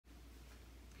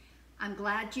I'm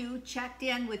glad you checked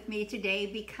in with me today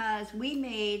because we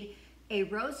made a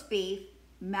roast beef,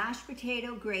 mashed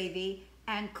potato gravy,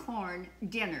 and corn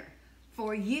dinner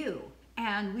for you.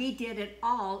 And we did it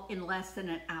all in less than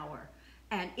an hour.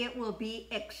 And it will be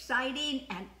exciting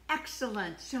and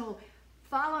excellent. So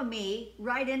follow me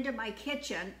right into my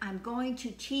kitchen. I'm going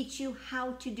to teach you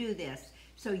how to do this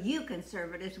so you can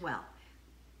serve it as well.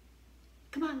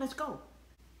 Come on, let's go.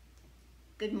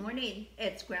 Good morning,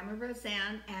 it's Grandma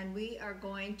Roseanne, and we are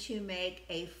going to make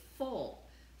a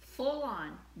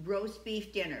full-on roast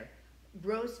beef dinner.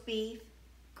 Roast beef,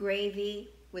 gravy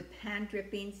with pan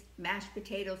drippings, mashed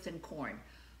potatoes, and corn.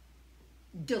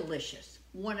 Delicious,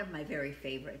 one of my very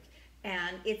favorites.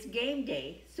 And it's game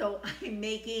day, so I'm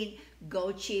making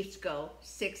Go Chiefs Go,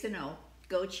 6-0,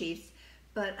 Go Chiefs.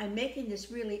 But I'm making this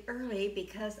really early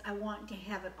because I want to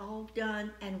have it all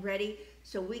done and ready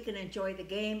so we can enjoy the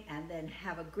game and then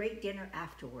have a great dinner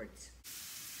afterwards.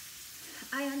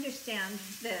 I understand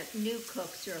that new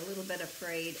cooks are a little bit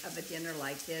afraid of a dinner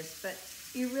like this, but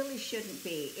you really shouldn't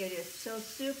be. It is so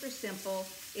super simple.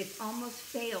 It's almost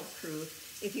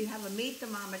fail-proof. If you have a meat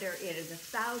thermometer, it is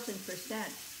 1,000%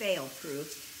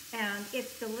 fail-proof, and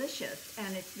it's delicious,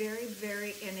 and it's very,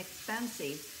 very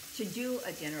inexpensive to do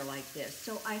a dinner like this.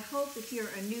 So I hope if you're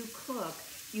a new cook,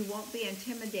 you won't be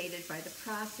intimidated by the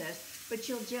process, but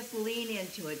you'll just lean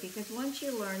into it, because once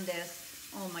you learn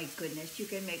this, oh my goodness, you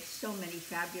can make so many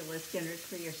fabulous dinners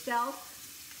for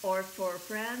yourself or for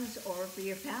friends or for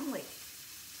your family.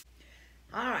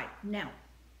 All right, now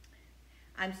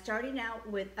I'm starting out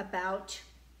with about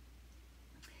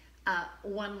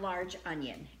one large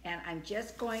onion, and I'm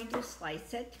just going to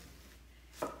slice it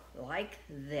like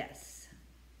this.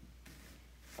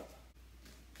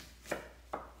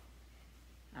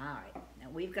 All right, now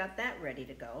we've got that ready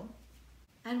to go.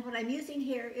 And what I'm using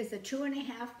here is a 2.5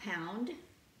 pound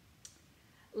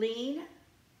lean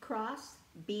cross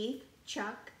beef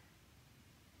chuck,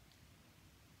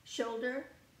 shoulder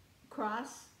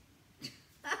cross.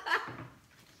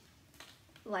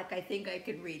 Like I think I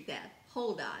can read that.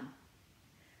 Hold on.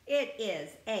 It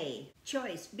is a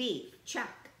choice beef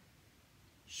chuck,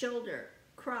 shoulder,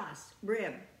 cross,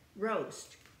 rib,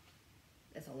 roast.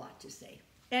 That's a lot to say.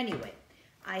 Anyway,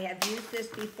 I have used this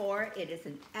before. It is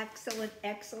an excellent,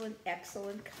 excellent,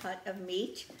 excellent cut of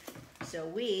meat. So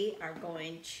we are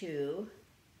going to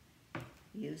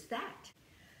use that.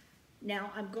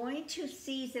 Now I'm going to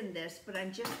season this, but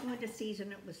I'm just going to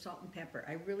season it with salt and pepper.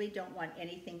 I really don't want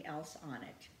anything else on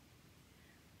it.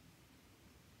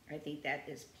 I think that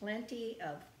is plenty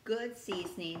of good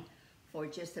seasoning for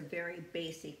just a very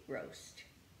basic roast.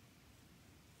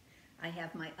 I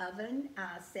have my oven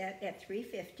set at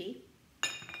 350.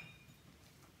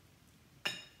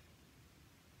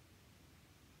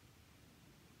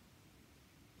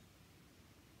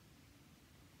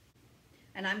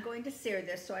 And I'm going to sear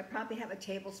this, so I probably have a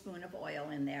tablespoon of oil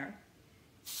in there.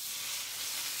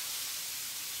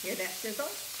 Hear that sizzle?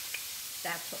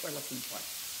 That's what we're looking for.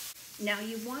 Now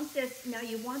you want this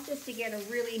to get a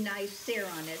really nice sear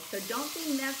on it, so don't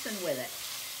be messing with it.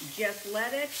 Just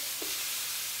let it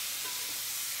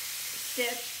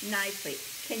sit nicely.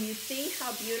 Can you see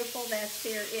how beautiful that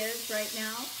sear is right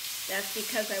now? That's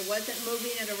because I wasn't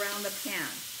moving it around the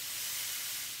pan.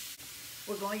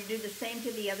 We're going to do the same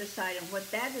to the other side, and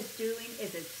what that is doing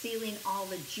is it's sealing all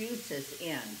the juices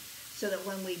in, so that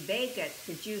when we bake it,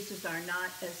 the juices are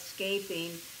not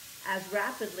escaping as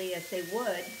rapidly as they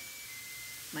would.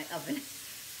 My oven.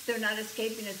 They're not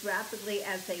escaping as rapidly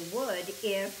as they would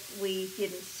if we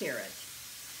didn't sear it.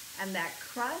 And that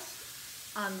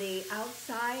crust on the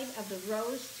outside of the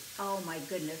roast, oh my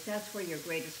goodness, that's where your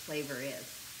greatest flavor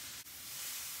is.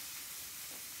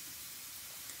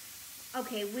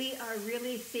 Okay, we are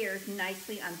really seared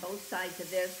nicely on both sides of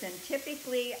this, and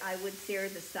typically I would sear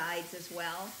the sides as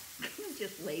well. I'm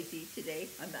just lazy today,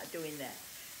 I'm not doing that.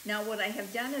 Now what I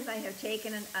have done is I have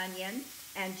taken an onion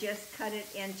and just cut it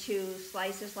into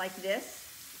slices like this,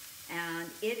 and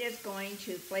it is going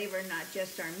to flavor not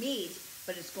just our meat,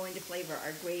 but it's going to flavor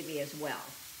our gravy as well.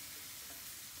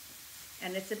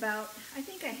 And it's about, I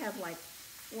think I have like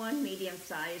one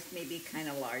medium-sized, maybe kind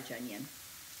of large onion.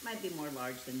 Might be more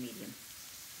large than medium.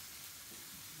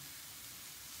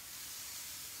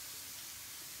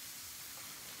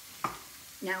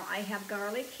 Now I have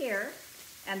garlic here,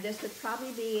 and this would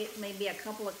probably be maybe a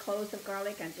couple of cloves of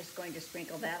garlic. I'm just going to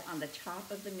sprinkle that on the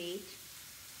top of the meat.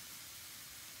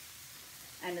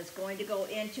 And it's going to go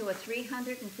into a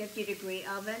 350-degree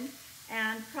oven,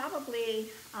 and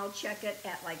probably I'll check it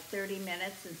at like 30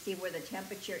 minutes and see where the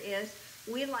temperature is.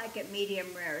 We like it medium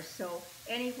rare, so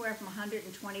anywhere from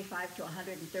 125 to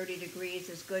 130 degrees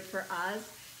is good for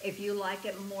us. If you like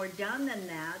it more done than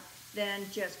that, then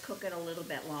just cook it a little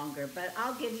bit longer. But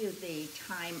I'll give you the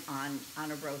time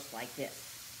on a roast like this.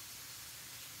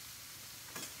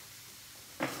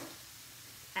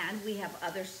 And we have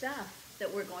other stuff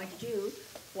that we're going to do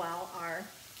while our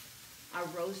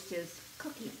roast is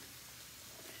cooking.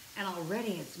 And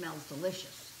already it smells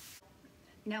delicious.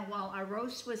 Now, while our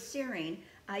roast was searing,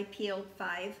 I peeled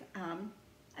 5,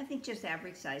 I think just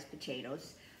average sized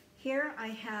potatoes. Here I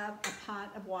have a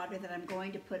pot of water that I'm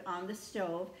going to put on the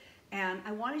stove, and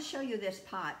I want to show you this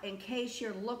pot in case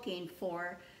you're looking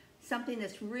for something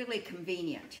that's really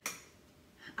convenient.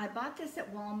 I bought this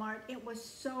at Walmart. It was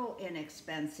so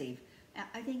inexpensive.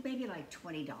 I think maybe like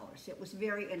 $20. It was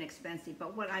very inexpensive,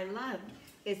 but what I loved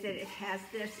is that it has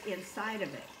this inside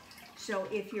of it. So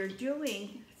if you're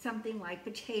doing something like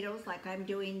potatoes, like I'm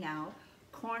doing now,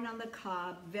 corn on the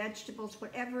cob, vegetables,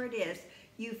 whatever it is,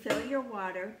 you fill your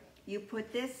water, you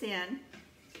put this in,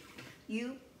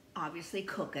 you obviously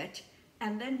cook it,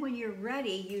 and then when you're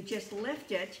ready, you just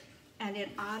lift it and it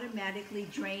automatically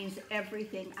drains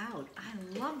everything out.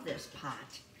 I love this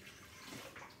pot.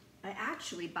 I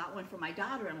actually bought one for my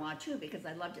daughter-in-law too because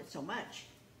I loved it so much.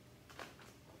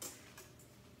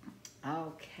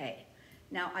 Okay,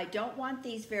 now I don't want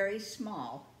these very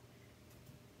small,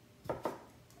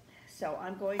 so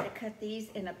I'm going to cut these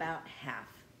in about half.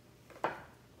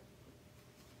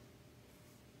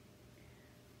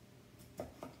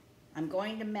 I'm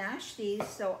going to mash these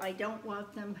so I don't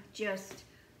want them just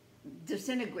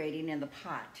disintegrating in the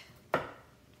pot.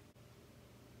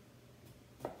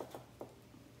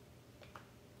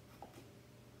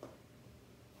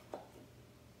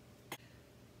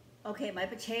 Okay, my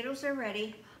potatoes are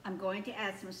ready. I'm going to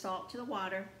add some salt to the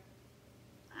water.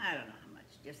 I don't know how much,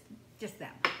 just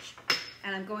that much.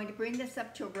 And I'm going to bring this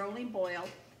up to a rolling boil.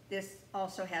 This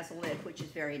also has a lid, which is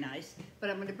very nice, but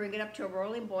I'm going to bring it up to a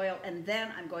rolling boil, and then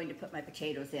I'm going to put my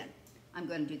potatoes in. I'm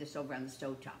going to do this over on the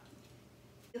stovetop.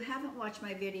 If you haven't watched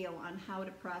my video on how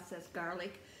to process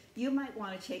garlic, you might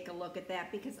want to take a look at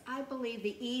that, because I believe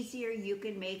the easier you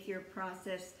can make your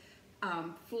process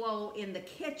flow in the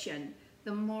kitchen,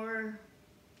 the more,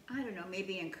 I don't know,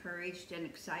 maybe encouraged and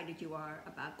excited you are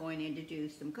about going in to do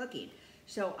some cooking.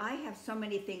 So I have so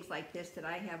many things like this that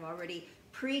I have already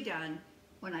pre-done.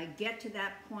 When I get to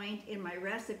that point in my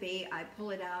recipe, I pull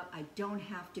it out. I don't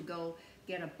have to go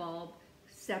get a bulb,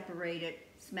 separate it,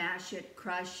 smash it,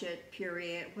 crush it,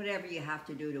 puree it, whatever you have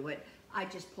to do to it. I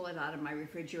just pull it out of my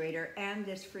refrigerator, and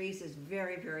this freezes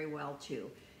very, very well too.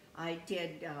 I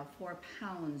did 4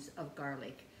 pounds of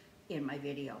garlic in my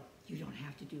video. You don't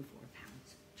have to do 4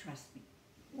 pounds, trust me.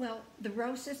 Well, the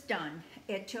roast is done.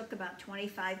 It took about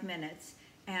 25 minutes,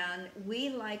 and we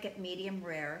like it medium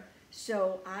rare.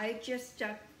 So I just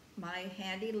stuck my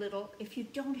handy little, if you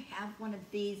don't have one of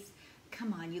these,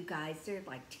 come on you guys, they're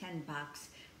like 10 bucks.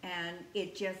 And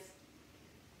it just,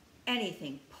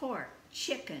 anything, pork,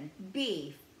 chicken,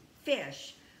 beef,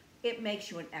 fish, it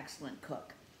makes you an excellent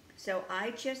cook. So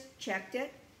I just checked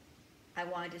it. I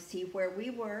wanted to see where we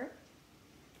were.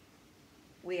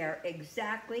 We are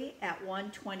exactly at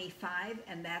 125,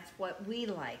 and that's what we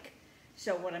like.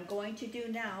 So what I'm going to do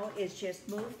now is just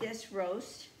move this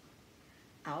roast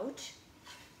out,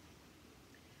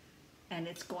 and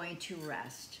it's going to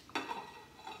rest.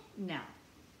 Now,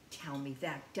 tell me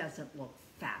that doesn't look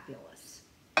fabulous.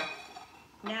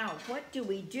 Now, what do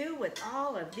we do with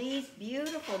all of these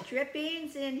beautiful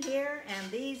drippings in here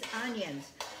and these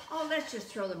onions? Oh, let's just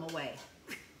throw them away.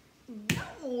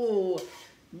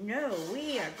 No,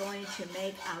 we are going to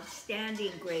make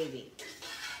outstanding gravy.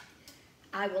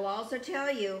 I will also tell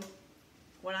you,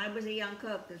 when I was a young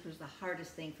cook, this was the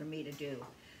hardest thing for me to do.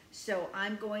 So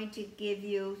I'm going to give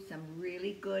you some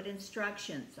really good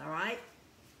instructions, all right?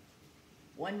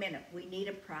 1 minute, we need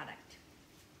a product.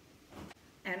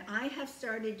 And I have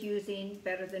started using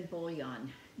Better Than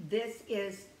Bullion. This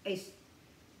is it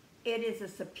is a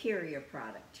superior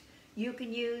product. You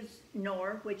can use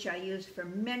Knorr, which I used for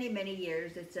many, many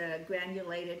years. It's a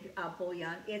granulated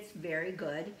bouillon. It's very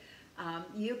good.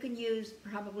 You can use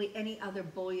probably any other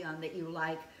bouillon that you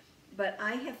like, but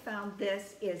I have found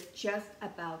this is just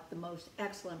about the most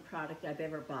excellent product I've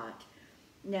ever bought.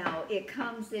 Now, it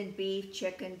comes in beef,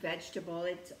 chicken, vegetable,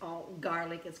 it's all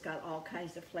garlic, it's got all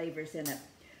kinds of flavors in it.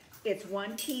 It's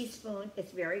 1 teaspoon,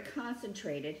 it's very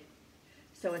concentrated,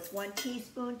 so it's 1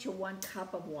 teaspoon to 1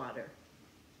 cup of water.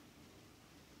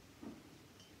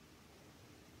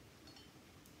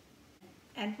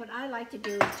 And what I like to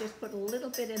do is just put a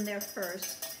little bit in there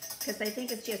first, because I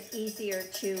think it's just easier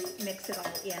to mix it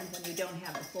all in when you don't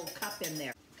have the full cup in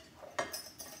there.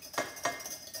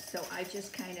 So I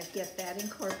just kind of get that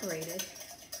incorporated.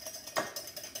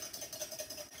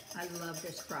 I love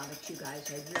this product, you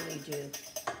guys, I really do.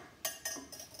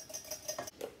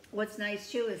 What's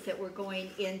nice too is that we're going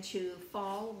into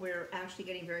fall. We're actually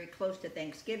getting very close to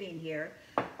Thanksgiving here.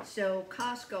 So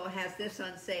Costco has this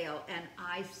on sale and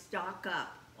I stock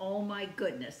up. Oh my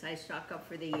goodness, I stock up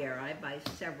for the year. I buy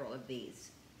several of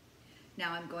these.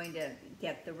 Now I'm going to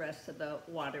get the rest of the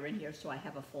water in here so I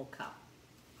have a full cup.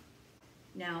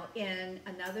 Now in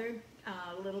another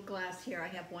little glass here, I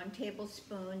have 1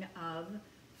 tablespoon of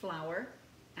flour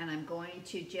and I'm going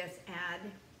to just add,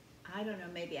 I don't know,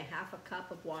 maybe a half a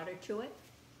cup of water to it.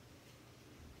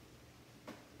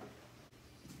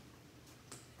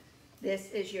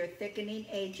 This is your thickening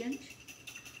agent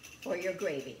for your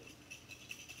gravy.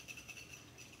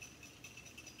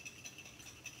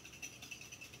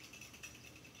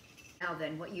 Now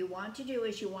then, what you want to do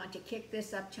is you want to kick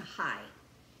this up to high.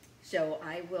 So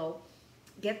I will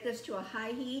get this to a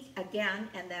high heat again,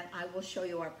 and then I will show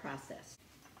you our process.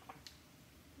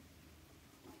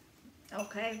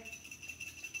 Okay,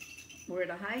 we're at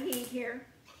a high heat here.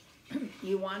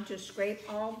 You want to scrape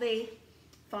all the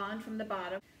fond from the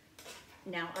bottom.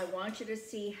 Now I want you to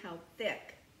see how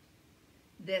thick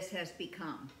this has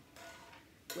become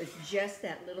with just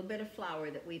that little bit of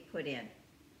flour that we put in,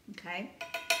 okay?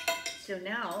 So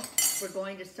now we're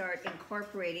going to start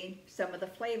incorporating some of the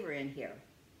flavor in here.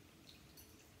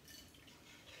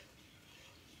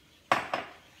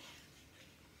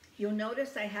 You'll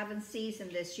notice I haven't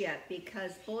seasoned this yet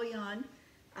because bouillon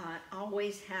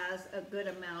always has a good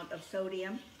amount of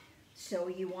sodium, so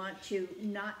you want to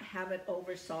not have it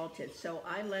over salted. So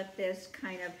I let this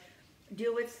kind of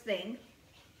do its thing,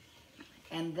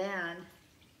 and then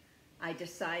I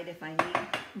decide if I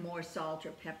need more salt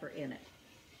or pepper in it.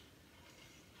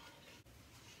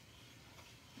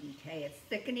 Okay, it's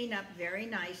thickening up very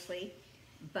nicely,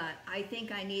 but I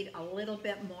think I need a little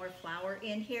bit more flour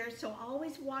in here, so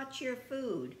always watch your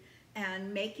food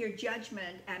and make your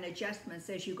judgment and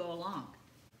adjustments as you go along.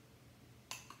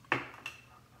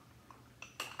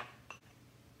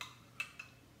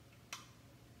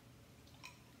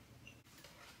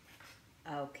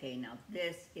 Okay, now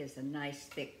this is a nice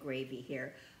thick gravy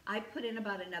here. I put in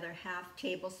about another half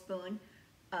tablespoon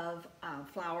of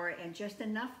flour and just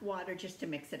enough water just to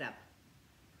mix it up.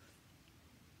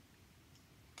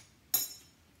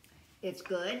 It's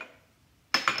good,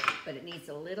 but it needs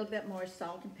a little bit more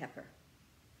salt and pepper.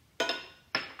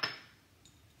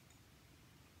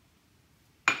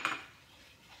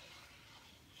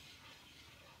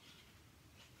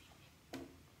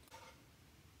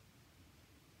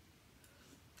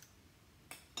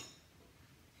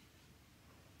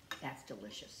 That's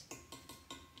delicious.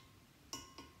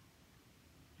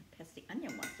 The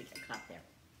onion wants to get caught there.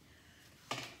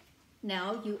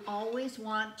 Now you always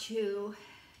want to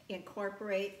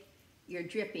incorporate your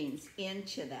drippings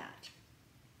into that.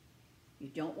 You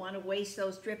don't want to waste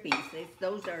those drippings.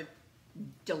 Those are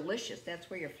delicious. That's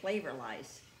where your flavor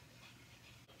lies.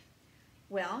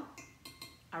 Well,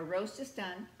 our roast is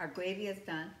done, our gravy is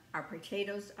done, our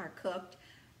potatoes are cooked,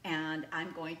 and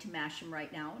I'm going to mash them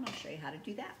right now, and I'll show you how to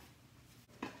do that.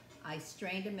 I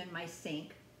strained them in my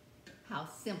sink. How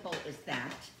simple is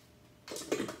that?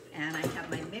 And I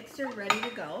have my mixer ready to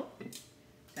go.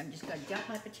 So I'm just going to dump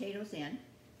my potatoes in.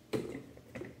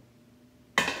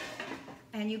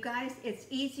 And you guys, it's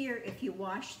easier if you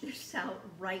wash this out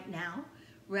right now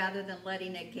rather than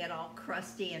letting it get all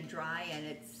crusty and dry and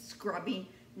it's scrubbing.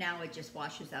 Now it just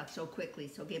washes out so quickly,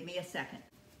 so give me a second.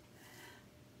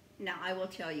 Now I will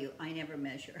tell you, I never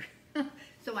measure.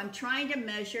 So I'm trying to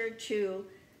measure to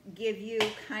give you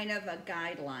kind of a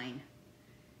guideline.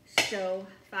 So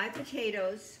 5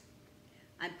 potatoes,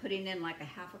 I'm putting in like a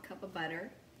half a cup of butter,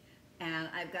 and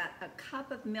I've got a cup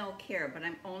of milk here, but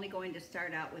I'm only going to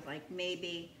start out with like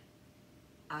maybe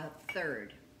a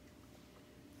third.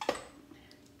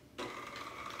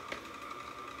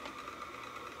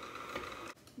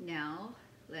 Now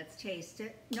let's taste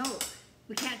it. No,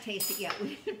 we can't taste it yet.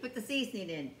 We didn't put the seasoning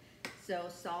in. So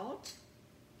salt,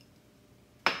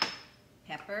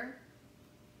 pepper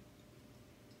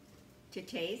to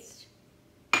taste.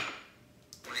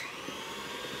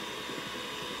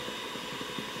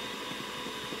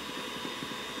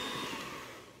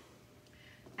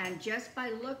 And just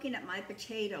by looking at my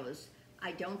potatoes,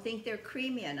 I don't think they're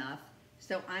creamy enough,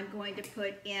 so I'm going to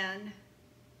put in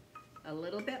a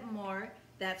little bit more.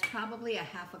 That's probably a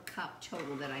half a cup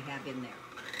total that I have in there.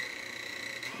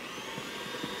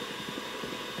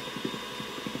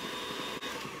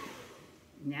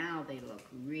 Now they look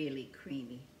really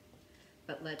creamy.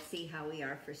 But let's see how we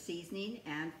are for seasoning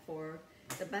and for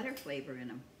the butter flavor in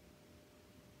them.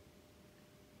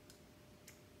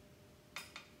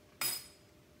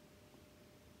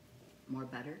 More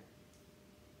butter.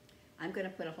 I'm gonna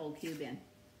put a whole cube in.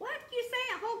 What? You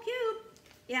say a whole cube?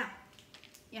 Yeah,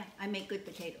 yeah, I make good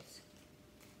potatoes.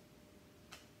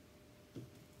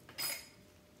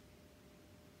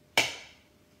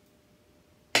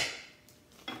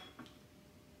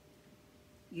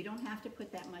 You don't have to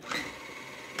put that much in.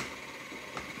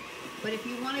 But if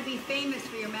you want to be famous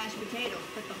for your mashed potatoes,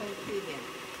 put the whole cube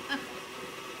in.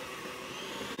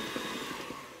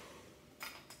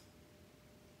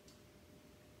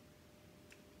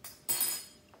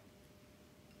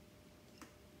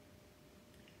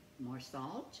 More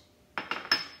salt,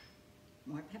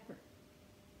 more pepper.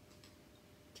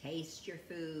 Taste your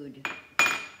food.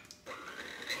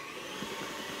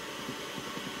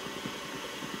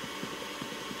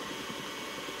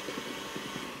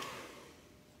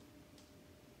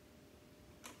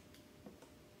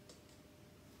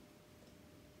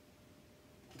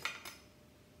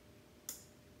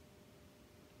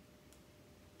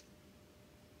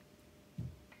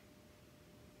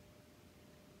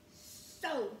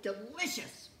 So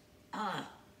delicious.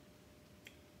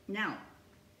 Now,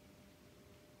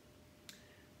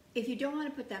 if you don't want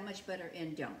to put that much butter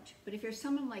in, don't. But if you're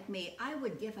someone like me, I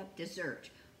would give up dessert.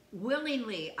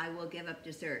 Willingly, I will give up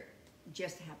dessert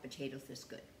just to have potatoes this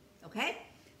good. Okay?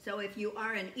 So if you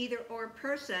are an either-or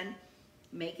person,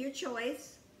 make your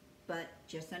choice, but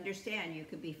just understand you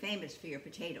could be famous for your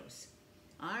potatoes.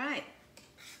 All right.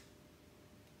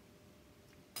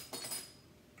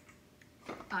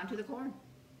 Onto the corn.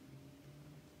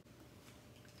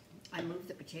 I moved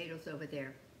the potatoes over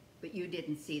there, but you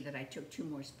didn't see that I took 2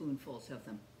 more spoonfuls of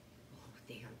them. Oh,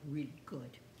 they are really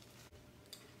good.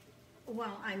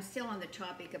 While I'm still on the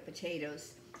topic of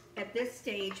potatoes, at this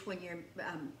stage when you're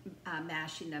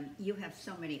mashing them, you have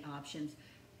so many options.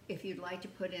 If you'd like to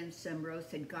put in some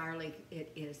roasted garlic,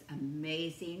 it is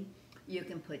amazing. You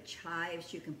can put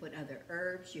chives, you can put other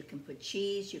herbs, you can put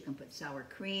cheese, you can put sour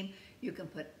cream, you can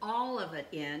put all of it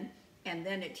in, and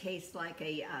then it tastes like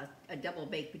a double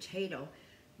baked potato.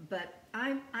 But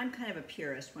I'm kind of a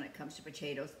purist when it comes to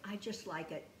potatoes. I just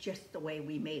like it just the way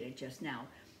we made it just now.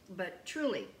 But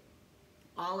truly,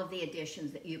 all of the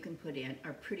additions that you can put in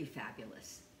are pretty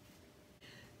fabulous.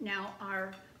 Now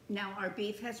our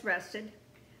beef has rested,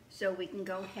 so we can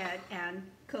go ahead and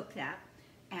cook that.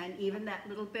 And even that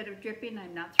little bit of dripping,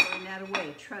 I'm not throwing that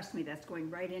away. Trust me, that's going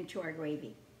right into our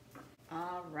gravy.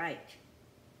 All right.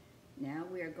 Now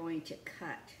we are going to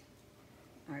cut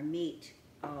our meat.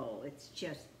 Oh, it's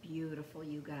just beautiful,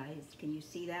 you guys. Can you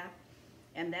see that?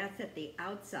 And that's at the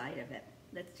outside of it.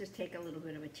 Let's just take a little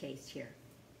bit of a taste here.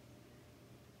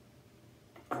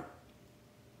 Oh,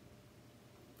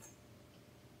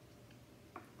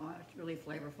 it's really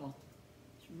flavorful.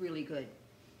 It's really good.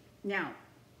 Now,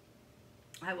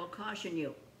 I will caution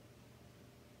you,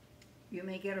 you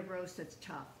may get a roast that's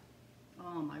tough.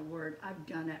 Oh my word, I've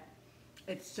done it.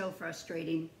 It's so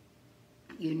frustrating.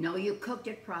 You know you cooked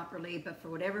it properly, but for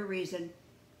whatever reason,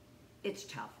 it's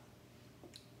tough.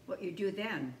 What you do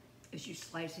then is you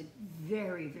slice it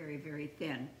very, very, very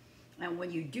thin. And when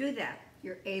you do that,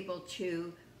 you're able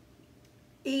to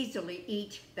easily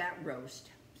eat that roast.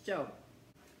 So,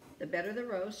 the better the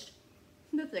roast,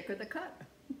 the thicker the cut.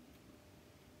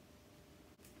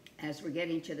 As we're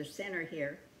getting to the center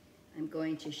here, I'm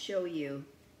going to show you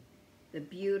the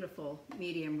beautiful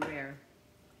medium rare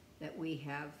that we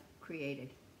have created.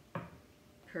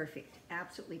 Perfect,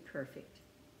 absolutely perfect.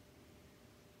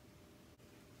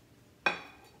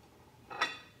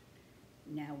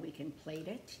 Now we can plate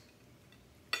it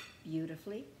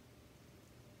beautifully.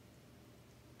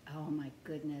 Oh my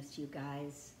goodness, you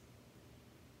guys.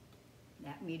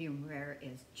 That medium rare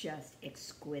is just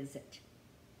exquisite.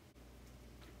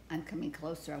 I'm coming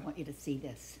closer, I want you to see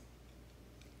this.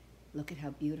 Look at how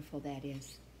beautiful that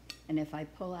is. And if I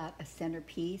pull out a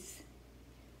centerpiece,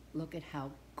 look at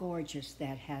how gorgeous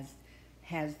that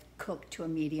has cooked to a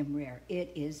medium rare.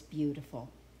 It is beautiful.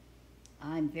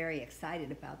 I'm very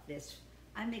excited about this.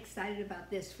 I'm excited about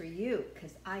this for you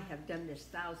because I have done this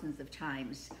thousands of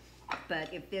times.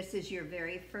 But if this is your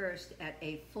very first at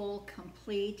a full,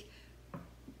 complete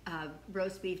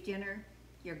roast beef dinner,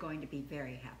 you're going to be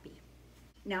very happy.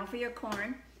 Now for your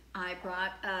corn, I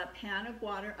brought a pan of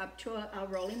water up to a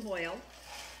rolling boil.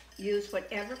 Use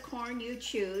whatever corn you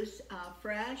choose,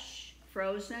 fresh,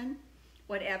 frozen,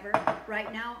 whatever.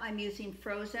 Right now I'm using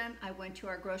frozen. I went to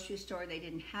our grocery store, they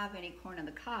didn't have any corn on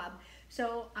the cob,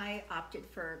 so I opted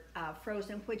for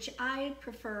frozen, which I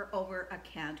prefer over a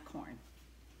canned corn.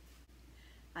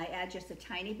 I add just a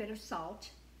tiny bit of salt,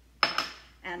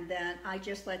 and then I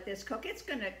just let this cook. It's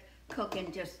gonna cook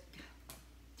in just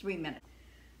 3 minutes.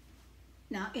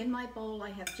 Now in my bowl, I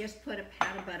have just put a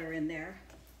pat of butter in there.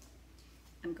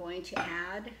 I'm going to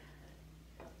add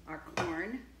our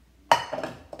corn.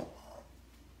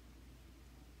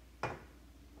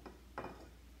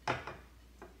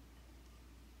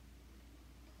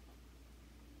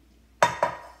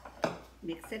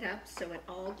 Mix it up so it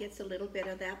all gets a little bit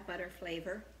of that butter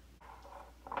flavor.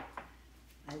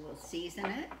 I will season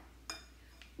it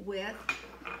with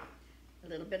a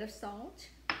little bit of salt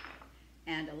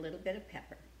and a little bit of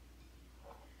pepper.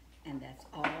 And that's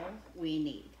all we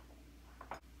need.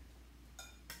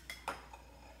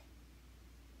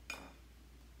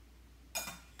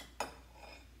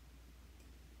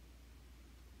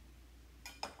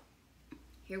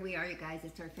 Here we are, you guys.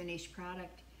 It's our finished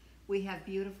product. We have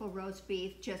beautiful roast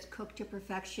beef, just cooked to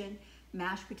perfection,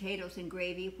 mashed potatoes and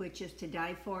gravy, which is to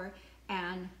die for,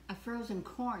 and a frozen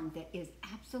corn that is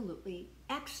absolutely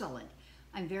excellent.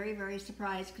 I'm very, very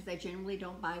surprised because I generally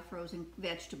don't buy frozen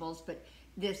vegetables, but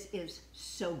this is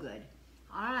so good.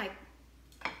 All right,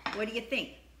 what do you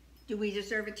think? Do we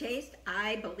deserve a taste?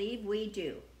 I believe we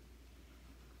do.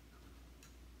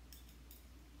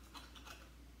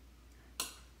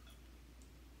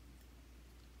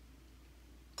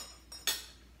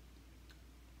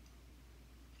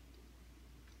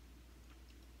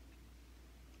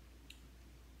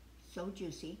 So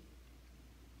juicy,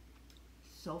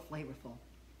 so flavorful,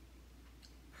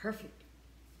 perfect.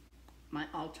 My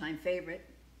all-time favorite,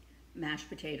 mashed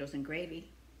potatoes and gravy.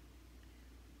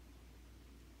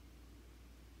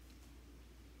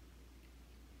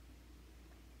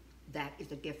 That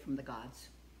is a gift from the gods.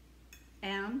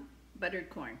 And buttered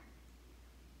corn.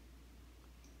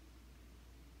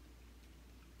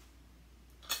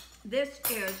 This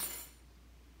is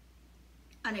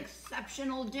an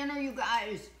exceptional dinner, you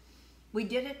guys. We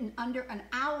did it in under an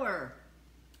hour.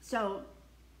 So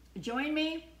join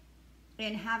me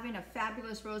in having a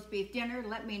fabulous roast beef dinner.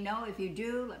 Let me know if you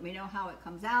do. Let me know how it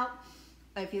comes out.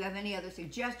 If you have any other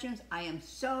suggestions, I am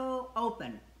so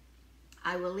open.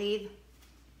 I will leave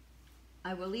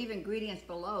ingredients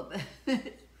below, but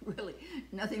it's really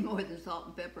nothing more than salt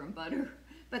and pepper and butter.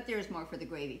 But there's more for the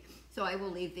gravy. So I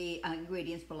will leave the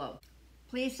ingredients below.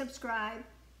 Please subscribe.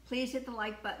 Please hit the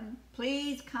like button.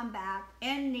 Please come back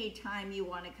anytime you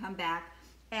want to come back.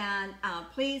 And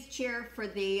please cheer for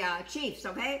the Chiefs,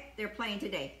 okay? They're playing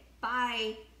today.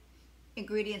 Bye.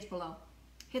 Ingredients below.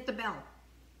 Hit the bell.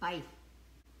 Bye.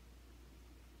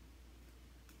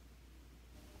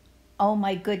 Oh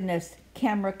my goodness,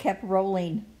 camera kept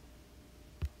rolling.